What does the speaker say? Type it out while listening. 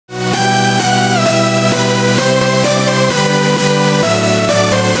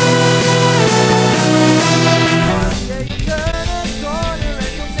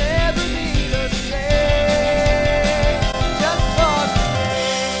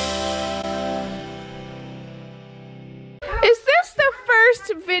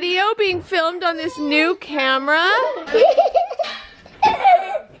being filmed on this new camera?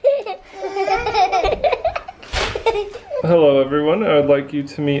 Hello everyone, I would like you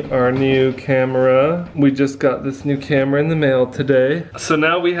to meet our new camera. We just got this new camera in the mail today. So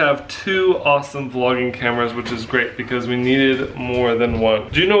now we have 2 awesome vlogging cameras, which is great because we needed more than one.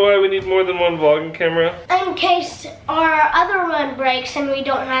 Do you know why we need more than one vlogging camera? In case our other one breaks and we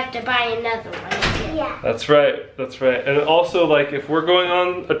don't have to buy another one. Yeah. That's right, that's right. And also, like, if we're going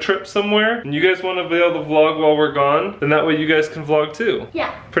on a trip somewhere and you guys want to be able to vlog while we're gone, then that way you guys can vlog too. Yeah.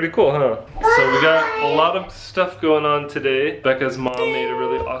 Pretty cool, huh? So we got a lot of stuff going on today. Becca's mom made a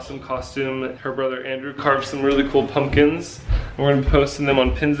really awesome costume. Her brother Andrew carved some really cool pumpkins. We're gonna be posting them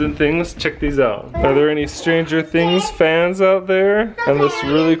on pins and things. Check these out. Are there any Stranger Things fans out there? And this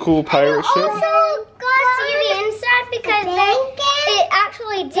really cool pirate ship? Also, go see the inside because it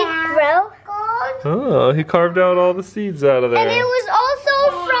actually did grow. Oh, he carved out all the seeds out of there. And it was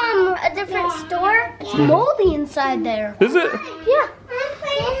also from a different store. It's moldy inside there. Is it? Yeah.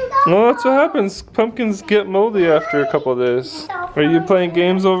 Well, that's what happens. Pumpkins get moldy after a couple of days. Are you playing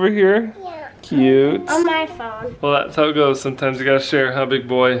games over here? Yeah. Cute. On my phone. Well, that's how it goes. Sometimes you gotta share, huh, big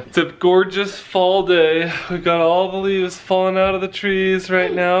boy? It's a gorgeous fall day. We got all the leaves falling out of the trees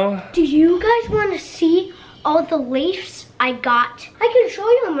right now. Do you guys want to see all the leaves I got? I can show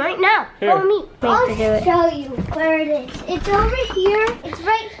you them right now. Here. Follow me. I'll show you where it is. It's over here. It's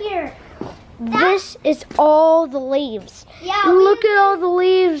right here. This is all the leaves. Yeah. Look at all the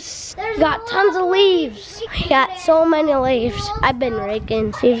leaves. Got tons of leaves. We got so many leaves. I've been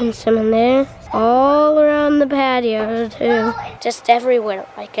raking, saving some in there. All around the patio too. Just everywhere.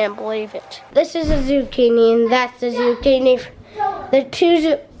 I can't believe it. This is a zucchini and that's a zucchini. The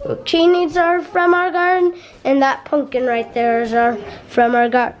 2 zucchinis are from our garden and that pumpkin right there is from our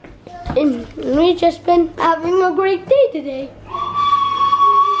garden. And we've just been having a great day today.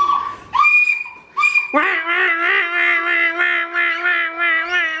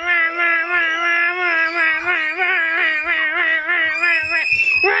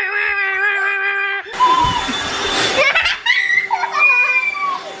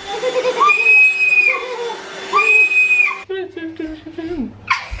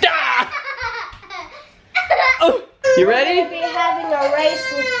 You ready? We're going to be having a race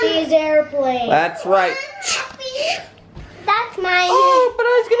with these airplanes. That's right. That's mine. Oh, but I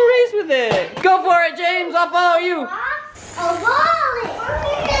was gonna race with it. Go for it, James. I'll follow you.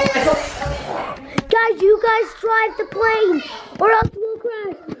 Guys, you guys drive the plane, or else we'll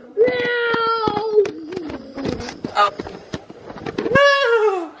crash. No! Oh.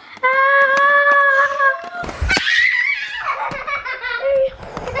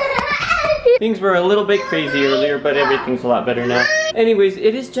 Things were a little bit crazy earlier, but everything's a lot better now. Anyways,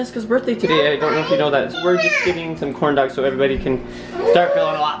 it is Jessica's birthday today. I don't know if you know that. So we're just getting some corn dogs so everybody can start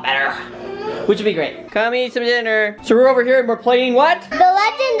feeling a lot better. Which would be great. Come eat some dinner. So we're over here and we're playing what? The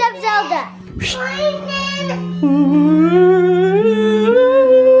Legend of Zelda.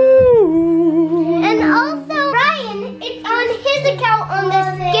 And also, Ryan, it's on his account on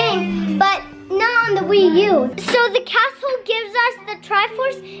this game, but not on the Wii U. So the castle gives us the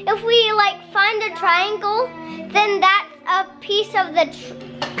Triforce. If we like find a triangle, then that's a piece of the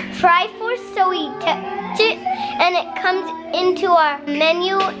Triforce. So we touch it and it comes into our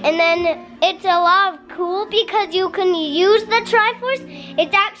menu, and then it's a lot of cool because you can use the Triforce.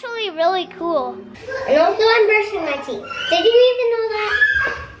 It's actually really cool. And also I'm brushing my teeth. Did you even know that?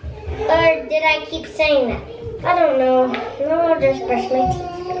 Or did I keep saying that? I don't know. No, I'll just brush my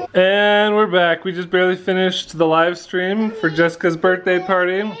teeth. And we're back. We just barely finished the live stream for Jessica's birthday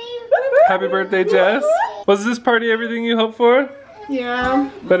party. Happy birthday, Jess. Was this party everything you hoped for? Yeah.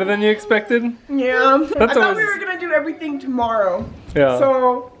 Better than you expected? Yeah. That's I thought always... we were gonna do everything tomorrow. Yeah.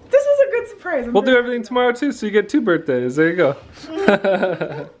 So this was a good surprise. We'll do everything tomorrow too, so you get 2 birthdays. There you go.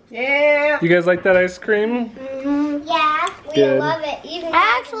 Yeah. You guys like that ice cream? Yeah, we Good. love it.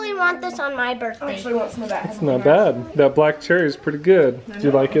 I actually want this on my birthday. I actually want some of that. It's not bad. That black cherry is pretty good. Do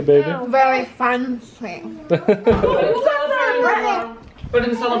you like it, baby? Very fancy. But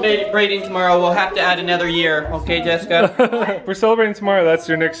in celebrating tomorrow, we'll have to add another year. Okay, Jessica? We're celebrating tomorrow. That's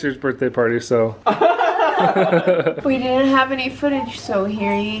your next year's birthday party, so. We didn't have any footage, so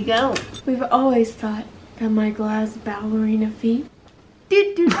here you go. We've always thought that my glass ballerina feet.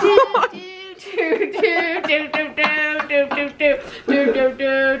 Do do do do do do do do do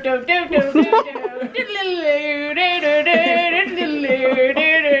do do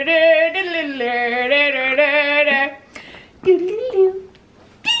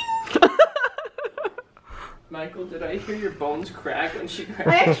Michael, did I hear your bones crack when she cracked?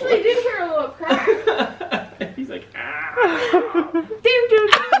 I actually did hear a little crack. He's like, ah.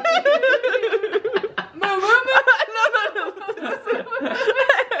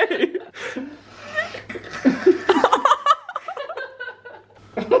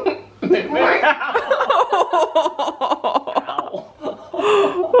 Guys,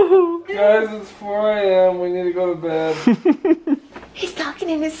 it's 4 a.m. We need to go to bed. He's talking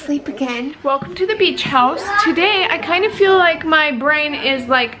in his sleep again. Welcome to the beach house. Today, I kind of feel like my brain is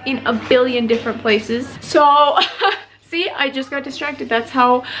like in a billion different places. So, see, I just got distracted. That's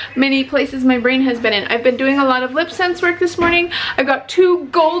how many places my brain has been in. I've been doing a lot of lip sense work this morning. I got 2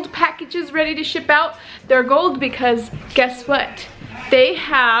 gold packages ready to ship out. They're gold because guess what? They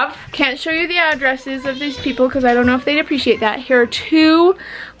have, can't show you the addresses of these people because I don't know if they'd appreciate that. Here are 2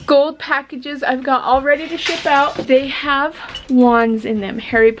 gold packages I've got all ready to ship out. They have wands in them,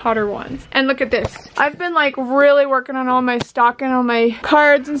 Harry Potter wands. And look at this. I've been like really working on all my stock and all my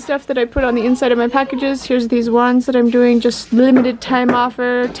cards and stuff that I put on the inside of my packages. Here's these wands that I'm doing, just limited time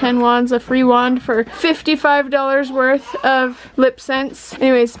offer, 10 wands, a free wand for $55 worth of lip sense.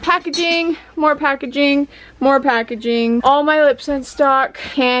 Anyways, packaging, more packaging, more packaging, all my lip sense stock,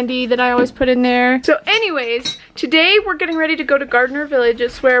 candy that I always put in there. So anyways, today we're getting ready to go to Gardiner Village.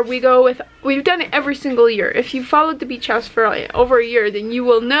 It's where we go with, we've done it every single year. If you followed the beach house for over a year, then you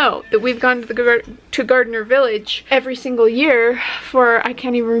will know that we've gone to Gardiner Village every single year for, I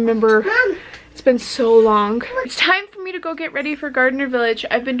can't even remember. It's been so long. It's time for me to go get ready for Gardiner Village.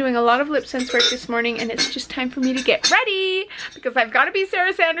 I've been doing a lot of lip sense work this morning and it's just time for me to get ready because I've got to be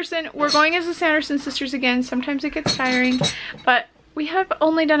Sarah Sanderson. We're going as the Sanderson Sisters again. Sometimes it gets tiring, but we have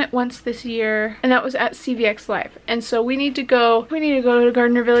only done it once this year and that was at CVX Live. And so we need to go to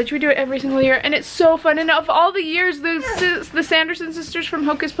Gardiner Village. We do it every single year and it's so fun. And of all the years, the Sanderson Sisters from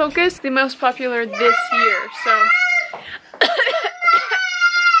Hocus Pocus, the most popular this year. So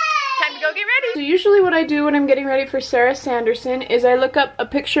time to go get ready. So usually what I do when I'm getting ready for Sarah Sanderson is I look up a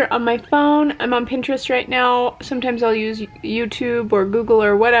picture on my phone. I'm on Pinterest right now. Sometimes I'll use YouTube or Google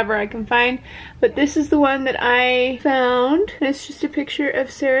or whatever I can find. But this is the one that I found. It's just a picture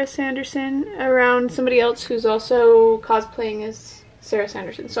of Sarah Sanderson around somebody else who's also cosplaying as Sarah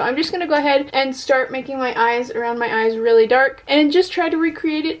Sanderson. So I'm just gonna go ahead and start making my eyes around my eyes really dark and just try to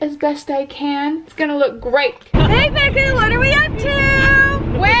recreate it as best I can. It's gonna look great. Hey Becca, what are we up to?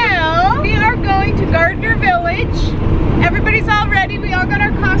 Well, we are going to Gardiner Village. Everybody's all ready. We all got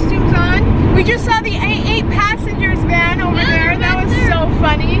our costumes on. We just saw the 8 passengers van over there. That was so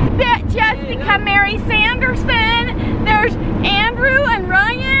funny. That's Jessica Mary Sanderson. There's Andrew and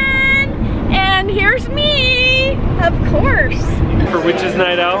Ryan. And here's me, of course. For Witches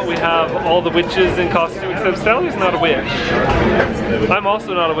Night Out, we have all the witches in costume except Sally's not a witch. I'm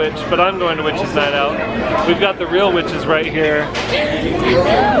also not a witch, but I'm going to Witches Night Out. We've got the real witches right here.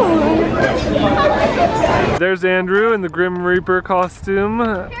 There's Andrew in the Grim Reaper costume,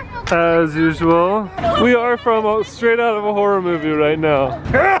 as usual. We are from straight out of a horror movie right now.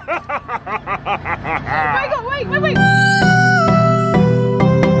 Wait.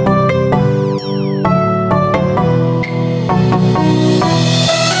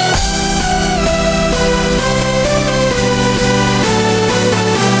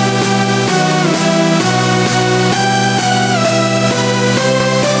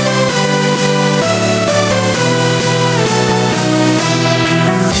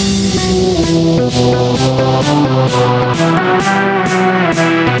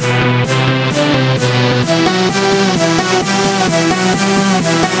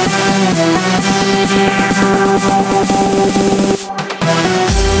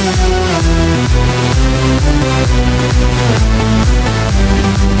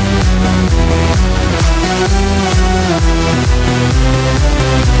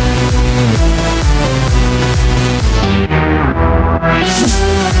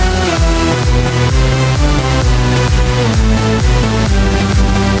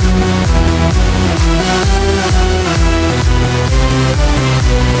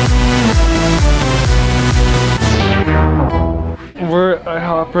 We're at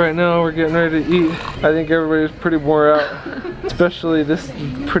IHOP right now. We're getting ready to eat. I think everybody's pretty wore out. Especially this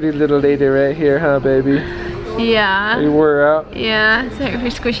pretty little lady right here, huh baby? Yeah. You wore out? Yeah, sorry for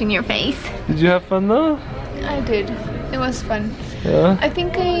squishing your face. Did you have fun though? I did. It was fun. Yeah? I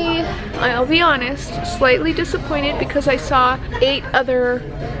think I'll be honest, slightly disappointed because I saw 8 other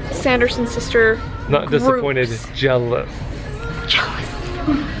Sanderson sister Not groups. disappointed, jealous. Jealous.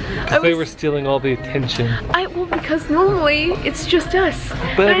 They were stealing all the attention. Well, because normally it's just us.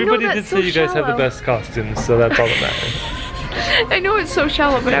 But everybody did say you guys have the best costumes, so that's all that matters. I know it's so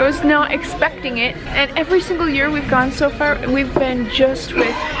shallow, but I was not expecting it. And every single year we've gone so far, we've been just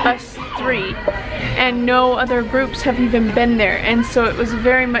with us 3. And no other groups have even been there. And so it was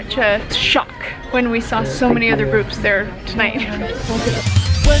very much a shock when we saw so many other groups there tonight.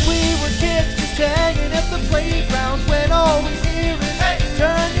 When we were kids, just hanging at the playgrounds, when all we hear is, hey, turn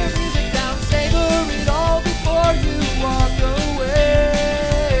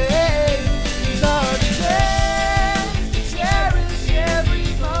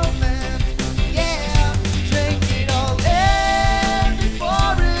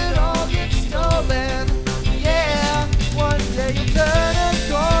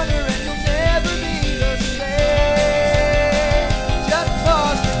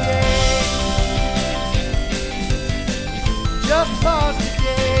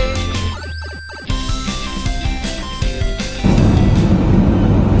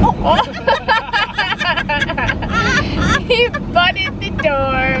He butted the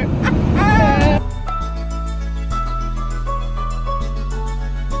door.